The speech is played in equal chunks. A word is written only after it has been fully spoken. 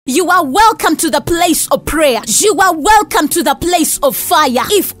You are welcome to the place of prayer. You are welcome to the place of fire.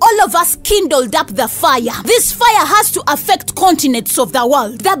 If all of us kindled up the fire, this fire has to affect continents of the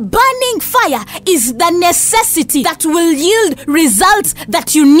world. The burning fire is the necessity that will yield results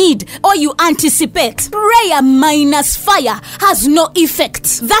that you need or you anticipate. Prayer minus fire has no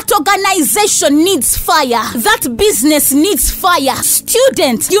effect. That organization needs fire. That business needs fire.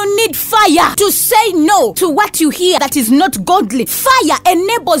 Students, you need fire to say no to what you hear that is not godly. Fire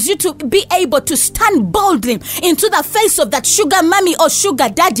enables you to be able to stand boldly into the face of that sugar mommy or sugar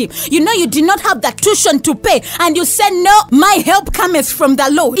daddy. You know you did not have that tuition to pay and you said, no, my help cometh from the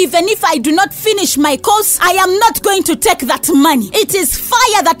Lord. Even if I do not finish my course, I am not going to take that money. It is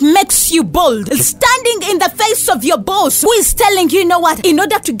fire that makes you bold. Standing in the face of your boss who is telling you, you know what, in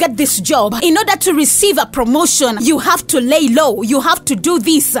order to get this job, in order to receive a promotion, you have to lay low, you have to do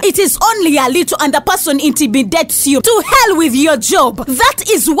this. It is only a little and the person intimidates you. To hell with your job. That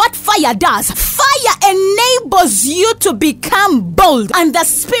is what fire does. Fire enables you to become bold, and the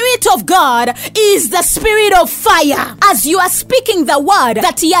Spirit of God is the Spirit of fire. As you are speaking the word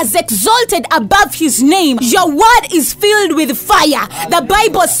that He has exalted above His name, your word is filled with fire. The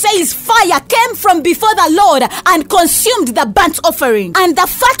Bible says fire came from before the Lord and consumed the burnt offering and the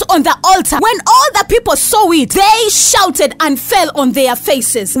fat on the altar. When all the people saw it, they shouted and fell on their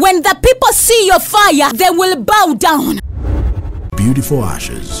faces. When the people see your fire, they will bow down. Beautiful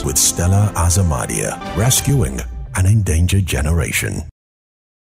Ashes with Stella Aza-MADIA, rescuing an endangered generation.